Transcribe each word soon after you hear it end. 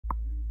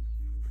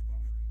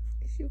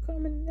You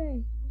coming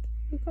today?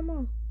 You come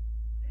on.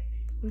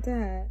 I'm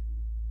tired.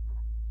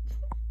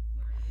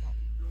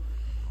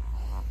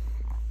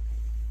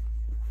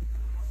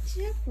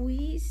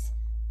 Jeffwees.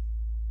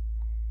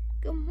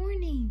 Good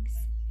mornings.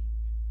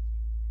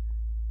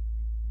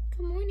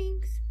 Good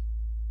mornings.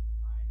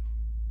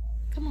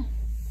 Come on.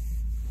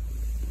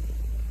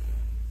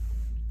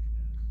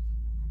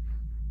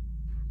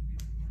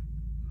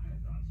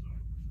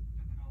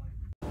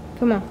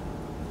 Come on.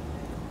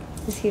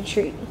 Let's get a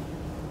treat.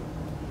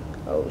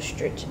 Oh,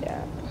 stretch it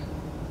out.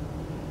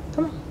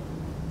 Come on.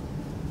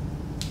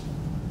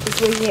 This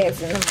is what he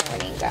has in the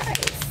morning,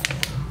 guys.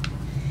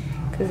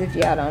 Because if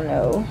y'all don't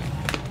know.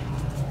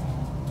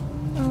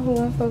 Oh,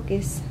 one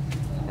focus.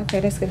 Okay,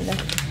 that's good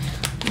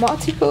enough.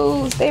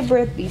 Multi-pools, they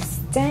breath be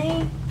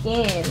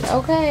stinking.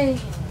 Okay.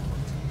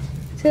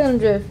 Tell them,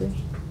 Jeffrey.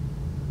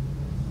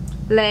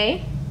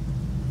 Lay.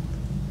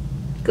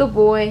 Good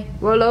boy.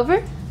 Roll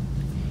over.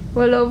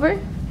 Roll over.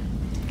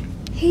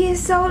 He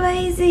is so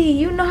lazy.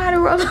 You know how to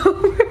roll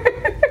over.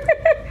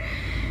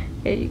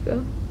 There you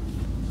go.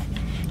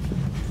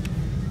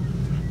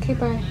 Okay,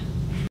 bye.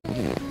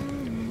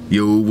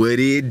 Yo, what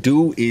it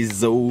do is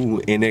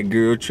Zoe and that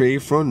girl Trey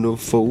from the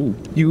foe.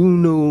 You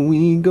know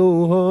we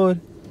go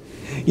hard.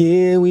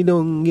 Yeah, we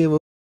don't give a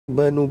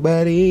but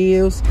nobody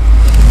else.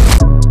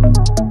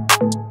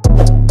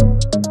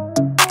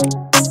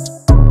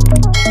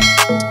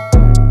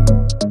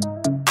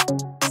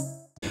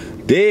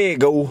 There you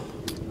go.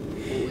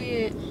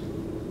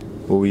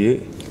 Where we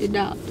at? The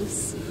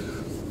doctors.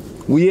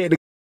 We at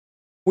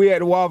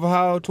the Waffle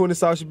House, 20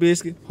 sausage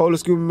biscuit. Holy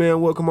Scuba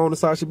Man, welcome on the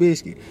sausage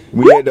biscuit.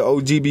 We at the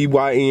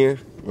OGBYN,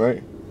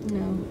 right?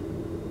 No.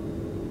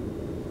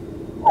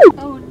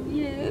 Oh,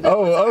 yeah.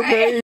 Oh,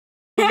 okay.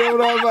 You know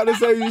what I was about to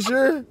say, you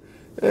sure?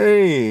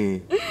 Hey.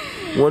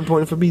 1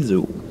 point for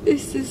Bizu.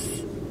 This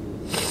is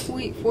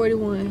week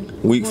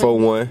 41. Week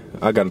 41.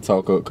 I gotta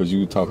talk up because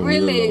you talking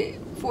really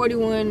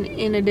 41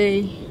 in a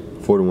day.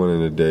 41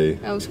 in a day.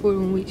 I was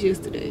 41 weeks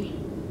yesterday.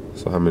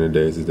 So how many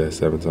days is that?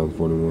 7 times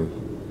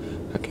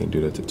 41. I can't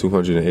do that to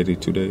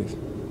 282 days.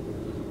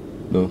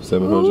 No,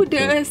 700. Who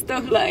does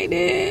stuff like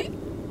that?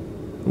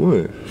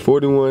 What?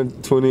 41,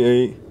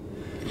 28.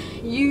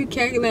 You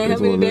calculate how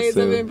many days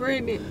I've been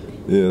pregnant.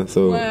 Yeah,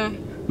 so. Wow.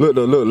 Look,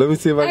 let me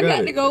see if I got it. I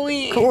got to go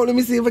in. Come on, let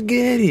me see if I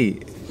get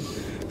it.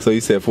 So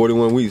you said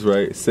 41 weeks,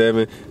 right?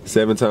 7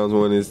 times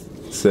 1 is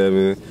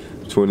 7,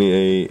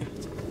 28.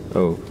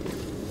 Oh.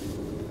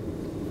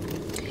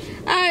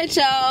 Alright,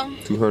 y'all.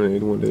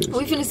 281 days.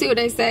 We finna see what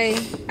they say.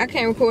 I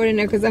can't record in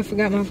there because I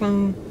forgot my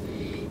phone.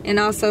 And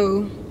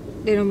also,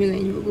 they don't be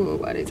letting you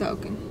record while they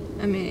talking.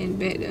 I mean, in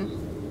bed though.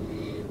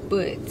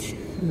 But,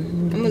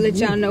 I'm gonna let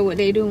y'all know what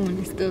they doing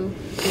and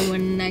stuff. And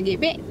when I get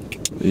back.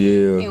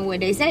 Yeah. And what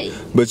they say.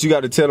 But you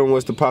got to tell them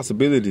what's the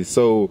possibility.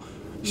 So,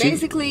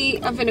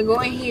 basically, I'm finna go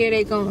in here.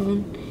 They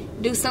gonna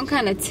do some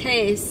kind of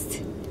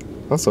test.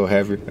 I'm so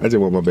happy. I just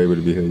want my baby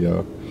to be here,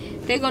 y'all.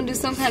 They're gonna do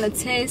some kind of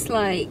test,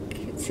 like,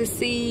 to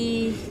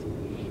see,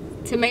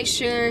 to make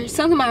sure,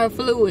 something about her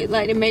fluid,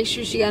 like to make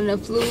sure she got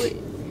enough fluid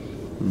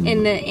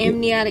in the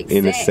amniotic sac.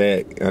 In the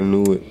sac, I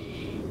knew it.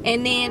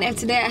 And then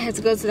after that, I had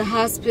to go to the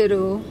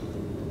hospital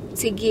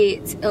to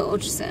get an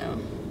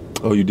ultrasound.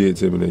 Oh, you did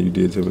tell me that. You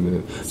did tell me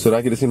that. So did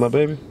I get to see my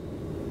baby?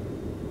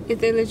 If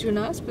they let you in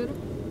the hospital.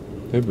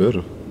 They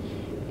better.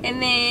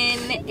 And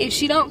then if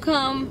she don't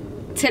come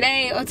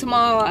today or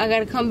tomorrow, I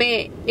gotta come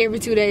back every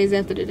 2 days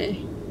after the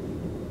day.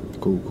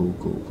 Cool.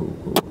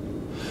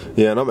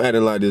 Yeah, and I'm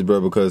acting like this,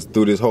 bro, because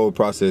through this whole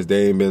process,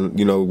 they ain't been,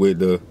 you know, with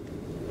the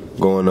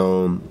going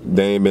on,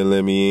 they ain't been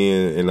letting me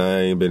in, and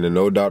I ain't been to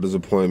no doctor's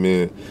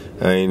appointment.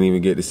 I ain't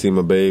even get to see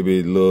my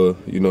baby, little,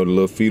 you know, the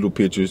little fetal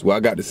pictures. Well, I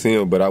got to see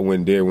them, but I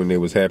wasn't there when they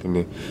was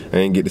happening. I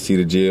ain't get to see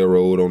the gel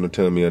rolled on the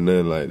tummy or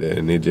nothing like that,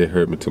 and it just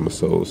hurt me to my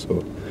soul.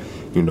 So,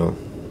 you know,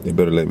 they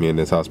better let me in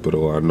this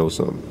hospital or I know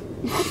something.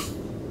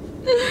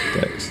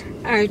 Thanks.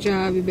 All right, y'all,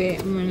 I'll be back.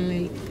 I'm running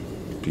late.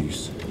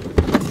 Peace.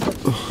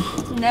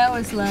 Now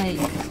it's like,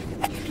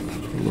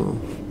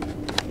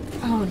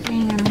 oh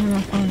dang, I don't have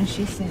my phone and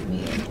she sent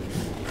me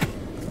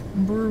a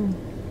brew.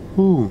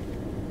 Who?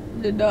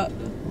 The doctor.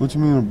 What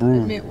you mean a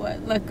brew? I meant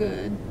what? Like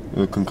a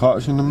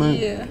concoction to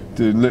make? Yeah.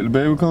 To let the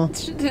baby come?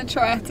 To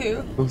try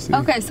to.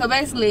 Okay, so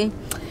basically,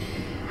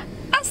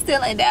 I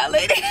still ain't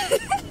dilated.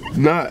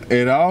 Not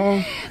at all?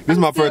 This is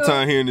my first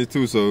time hearing this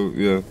too, so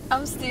yeah.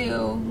 I'm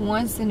still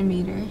 1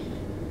 centimeter.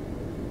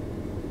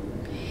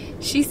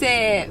 She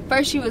said,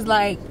 first she was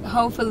like,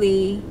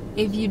 hopefully,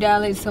 if you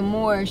dilate some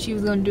more, she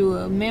was going to do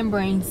a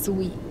membrane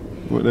sweep.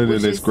 What that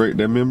is? They scrape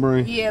that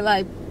membrane? Yeah,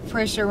 like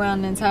pressure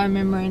around the entire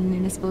membrane, and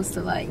then it's supposed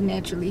to like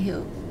naturally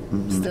help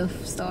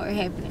stuff start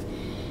happening.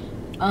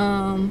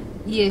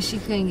 Yeah, she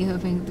couldn't get her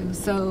finger through,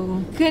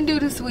 so couldn't do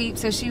the sweep.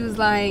 So she was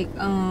like,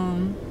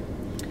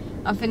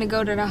 I'm finna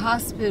go to the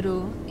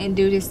hospital and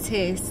do this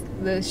test,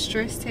 the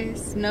stress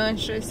test,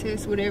 non-stress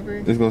test, whatever.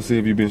 It's gonna see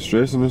if you've been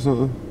stressing or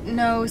something?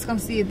 No, it's gonna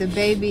see if the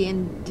baby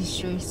in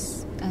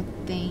distress, I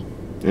think.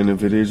 And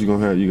if it is, they're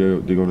gonna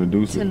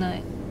induce it?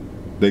 Tonight.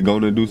 They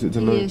gonna induce it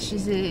tonight? Yeah, she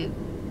said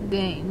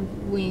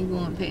then we ain't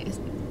going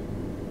past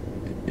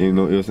it. Ain't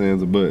no ifs,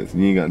 ands, or buts.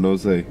 You ain't got no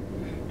say.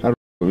 How the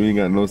f you ain't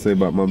got no say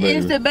about my baby?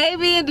 Is the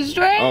baby in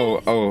distress?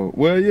 Oh.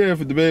 Well, yeah, if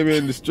the baby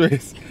in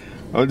distress.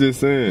 I'm just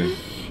saying.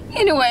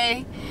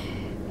 Anyway,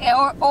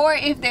 or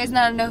if there's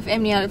not enough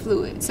amniotic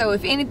fluid. So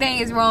if anything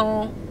is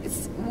wrong,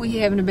 we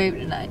having a baby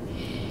tonight.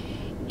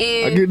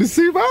 I get to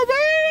see my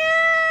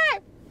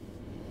baby!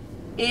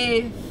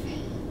 If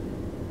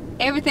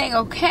everything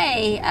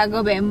okay, I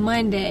go back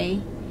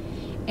Monday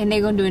and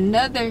they're gonna do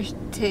another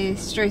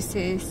test, stress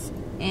test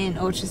and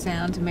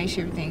ultrasound to make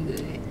sure everything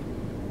good.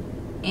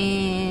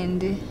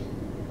 And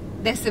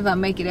that's if I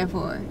make it that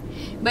far.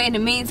 But in the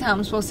meantime,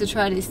 I'm supposed to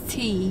try this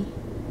tea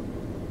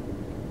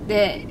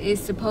that is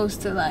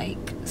supposed to like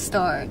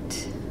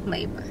start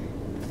labor.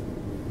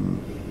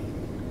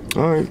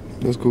 Alright,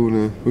 that's cool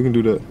then. We can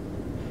do that.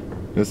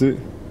 That's it?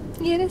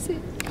 Yeah, that's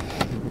it.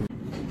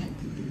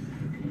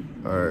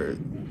 Alright.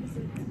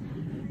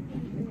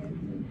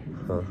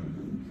 Huh.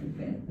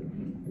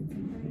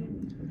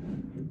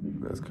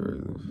 That's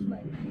crazy.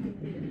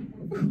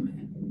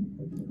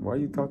 Why are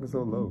you talking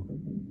so low?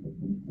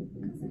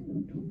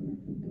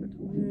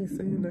 You ain't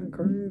saying that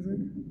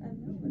crazy.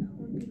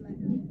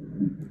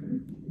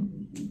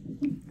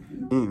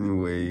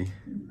 Anyway.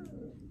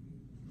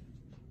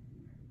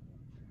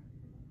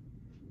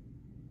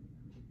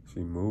 She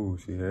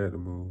moved. She had to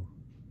move.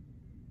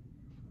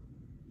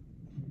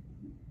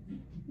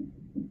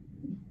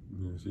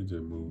 Yeah, she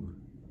just moving.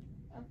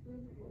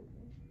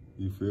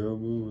 You feel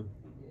moving?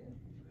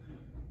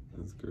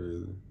 That's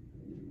crazy.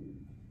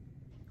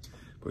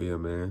 But yeah,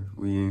 man,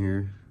 we in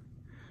here.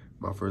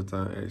 My first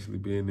time actually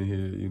being in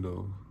here, you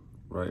know,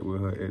 right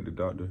with her at the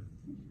doctor.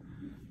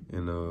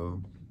 And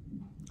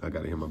I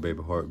got to hear my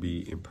baby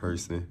heartbeat in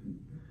person,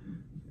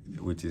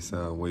 which it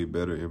sounds way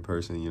better in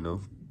person, you know.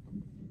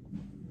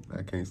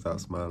 I can't stop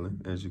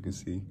smiling, as you can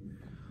see.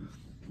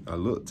 I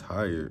look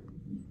tired,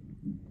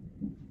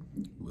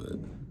 but,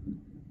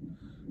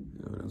 you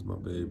know, that's my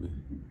baby.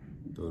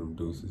 Throw them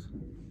deuces.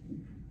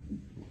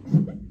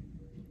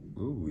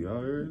 Ooh,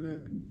 y'all heard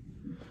that?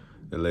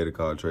 That lady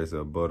called Tracy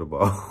a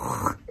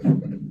butterball.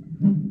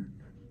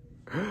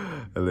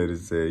 That lady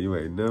said, you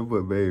ain't nothing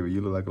but baby.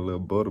 You look like a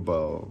little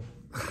butterball.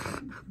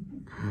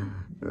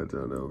 I thought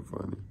that was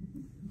funny.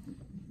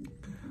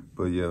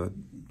 But yeah,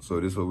 so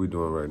this is what we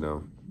doing right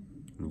now.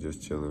 I'm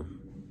just chilling.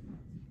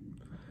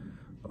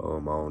 I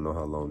don't know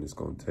how long it's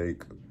gonna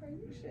take. Are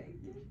you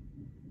shaking?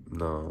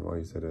 No, why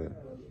you say that?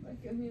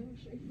 Like your hand was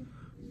shaking.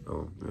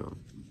 Oh, yeah.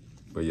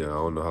 But yeah, I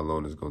don't know how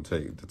long it's gonna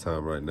take. The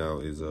time right now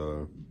is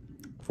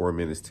 4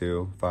 minutes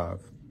till 5.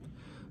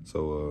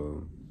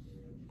 So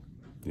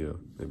yeah,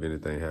 if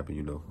anything happen,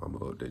 you know, I'm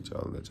gonna update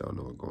y'all and let y'all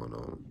know what's going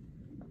on.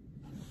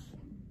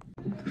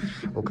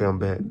 Okay, I'm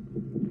back.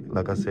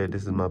 Like I said,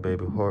 this is my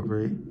baby heart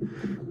rate.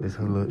 This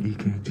her little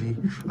EKG.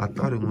 I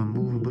thought it wasn't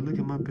moving, but look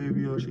at my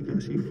baby, y'all.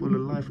 She full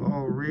of life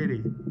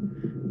already.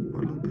 My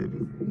little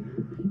baby.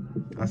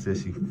 I said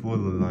she full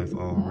of life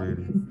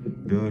already.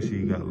 Duh,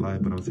 she got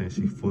life, but I'm saying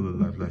she full of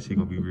life. Like she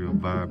gonna be real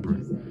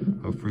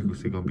vibrant. Her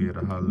frequency gonna be at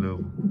a high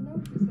level.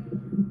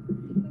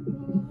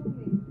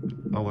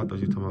 Oh, I thought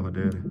you were talking about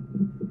her daddy.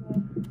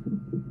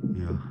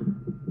 Yeah.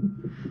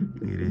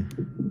 Look at that.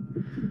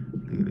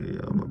 Look at that,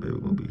 y'all. My baby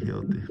gonna be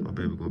healthy. My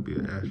baby gonna be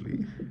an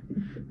athlete.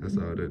 That's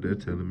all that they're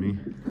telling me.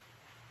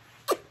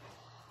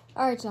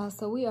 All right, y'all.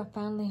 So we are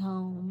finally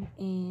home,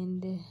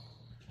 and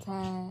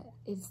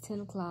it's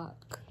 10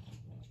 o'clock.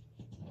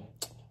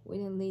 We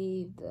didn't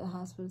leave the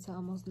hospital till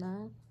almost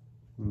 9.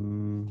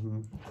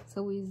 Mm-hmm.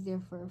 So we was there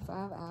for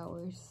 5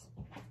 hours.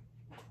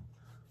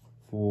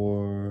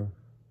 For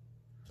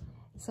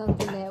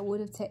something that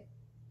would have taken.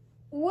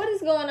 What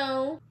is going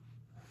on?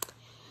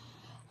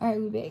 All right,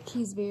 we back.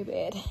 He's very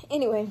bad.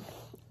 Anyway,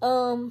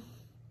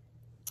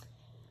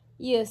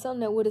 yeah, something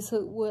that would have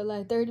took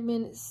like 30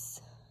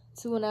 minutes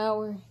to an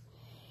hour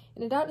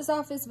in the doctor's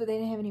office, but they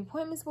didn't have any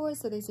appointments for it,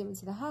 so they sent me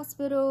to the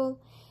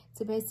hospital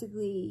to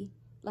basically,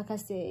 like I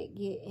said,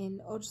 get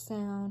an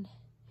ultrasound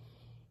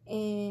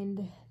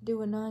and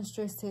do a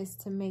non-stress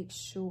test to make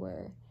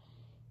sure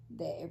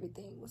that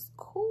everything was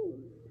cool.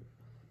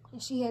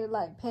 And she had to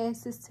like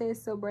pass this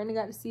test, so Brandon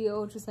got to see an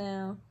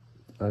ultrasound.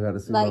 I got to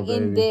see like my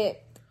baby. In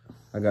depth.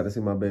 I got to see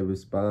my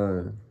baby's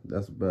spine.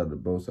 That's about the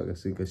most I can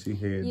see because she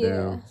head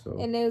down. So.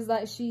 And it was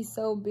like she's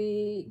so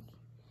big.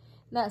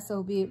 Not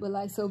so big, but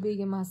like so big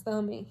in my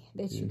stomach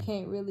that you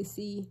can't really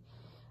see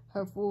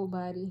her full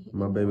body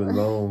My anymore. baby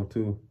long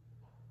too.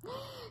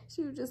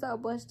 She was just all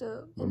bunched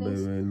up. My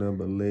baby ain't nothing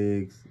but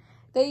legs.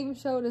 They even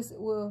showed us,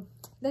 well,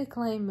 they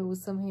claim it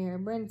was some hair.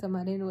 Brandon talking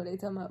about, they know what they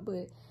talking about,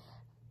 but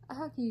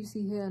how can you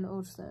see hair in the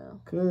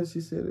ultrasound? Cause she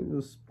said it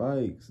was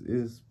spikes.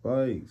 It's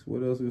spikes.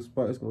 What else is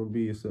spikes gonna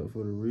be except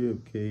for the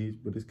rib cage?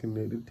 But it's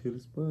connected to the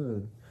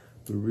spine.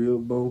 The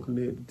rib bone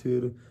connected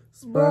to the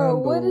spine. Bro,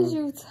 what is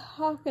you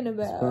talking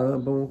about?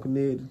 Spine bone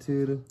connected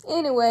to the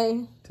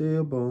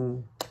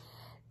tailbone.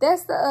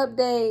 That's the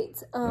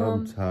update.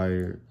 I'm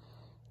tired.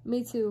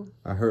 Me too.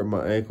 I hurt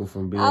my ankle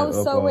from being I was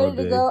up so all ready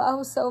day. to go. I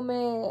was so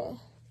mad.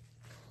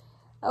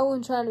 I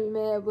wasn't trying to be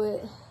mad,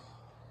 but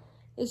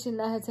It should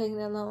not have taken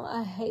that long.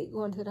 I hate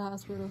going to the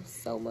hospital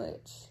so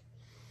much.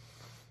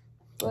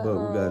 But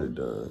we got it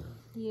done.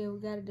 Yeah, we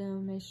got it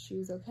done. Made sure she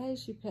was okay.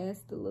 She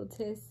passed the little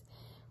test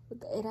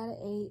with the 8 out of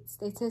 8.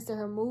 They tested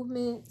her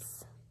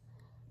movements.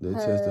 They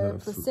tested her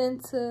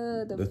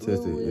placenta, the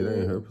fluid. It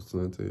ain't her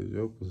placenta, it's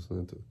your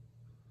placenta.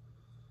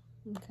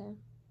 Okay.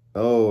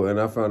 Oh, and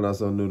I found out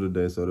something new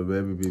today. So the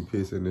baby be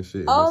pissing and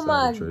shit. Oh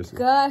my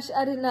gosh,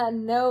 I did not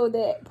know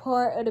that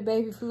part of the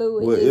baby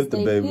fluid. Well, if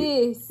the baby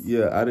piss.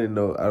 Yeah, I didn't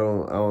know. I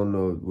don't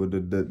know. Well,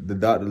 the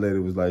doctor lady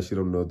was like, she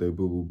don't know if they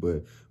boo boo,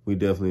 but we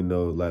definitely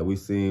know. Like we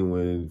seen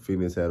when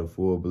Phoenix had a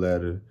full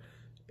bladder,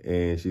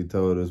 and she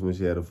told us when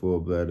she had a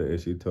full bladder,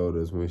 and she told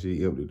us when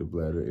she emptied the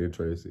bladder in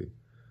Tracy.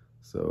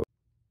 So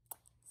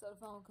the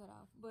phone cut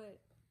off, but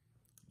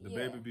the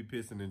baby be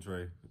pissing in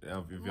Trey. If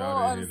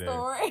y'all didn't hear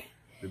that.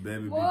 The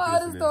baby more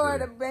of the story,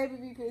 the baby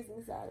be pissing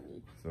inside of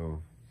me.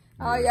 So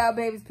all y'all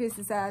babies piss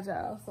inside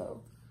y'all.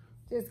 So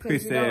just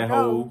cause you don't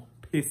know.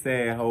 Piss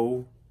ass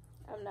hole.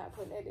 I'm not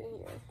putting that in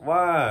here.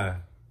 Why?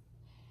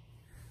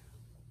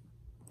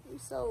 You're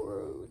so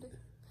rude.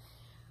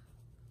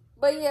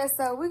 But yeah,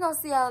 so we're gonna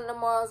see y'all in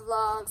tomorrow's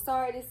vlog.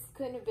 Sorry this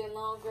couldn't have been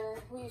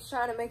longer. We was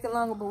trying to make it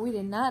longer, but we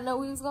did not know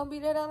we was gonna be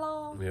there that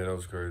long. Yeah, that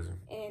was crazy.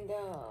 And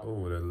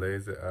oh, the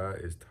lazy eye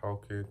is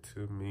talking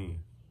to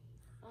me.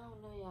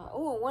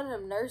 Oh, one of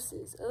them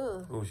nurses.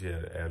 Ugh. Oh, she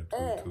had an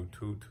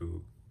attitude,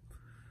 too.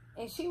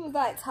 And she was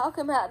like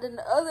talking about the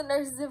other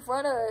nurses in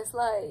front of us,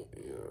 like.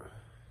 Yeah.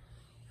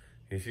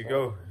 Here she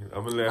go.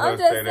 I'm gonna let her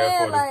say that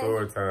for the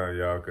story time,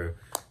 y'all, cause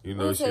you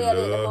know she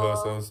love her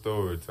some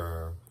story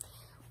time.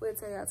 We'll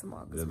tell y'all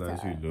tomorrow. Just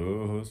like she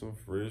love her some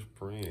Fresh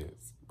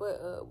Prince.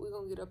 But we're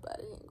gonna get up out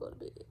of here and go to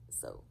bed.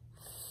 So,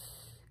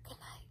 good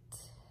night.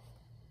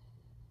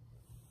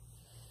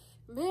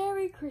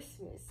 Merry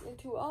Christmas and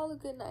to all a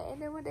good night. Ain't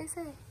that what they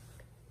say?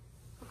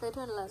 Okay,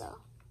 turn the light off.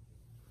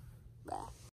 Bye.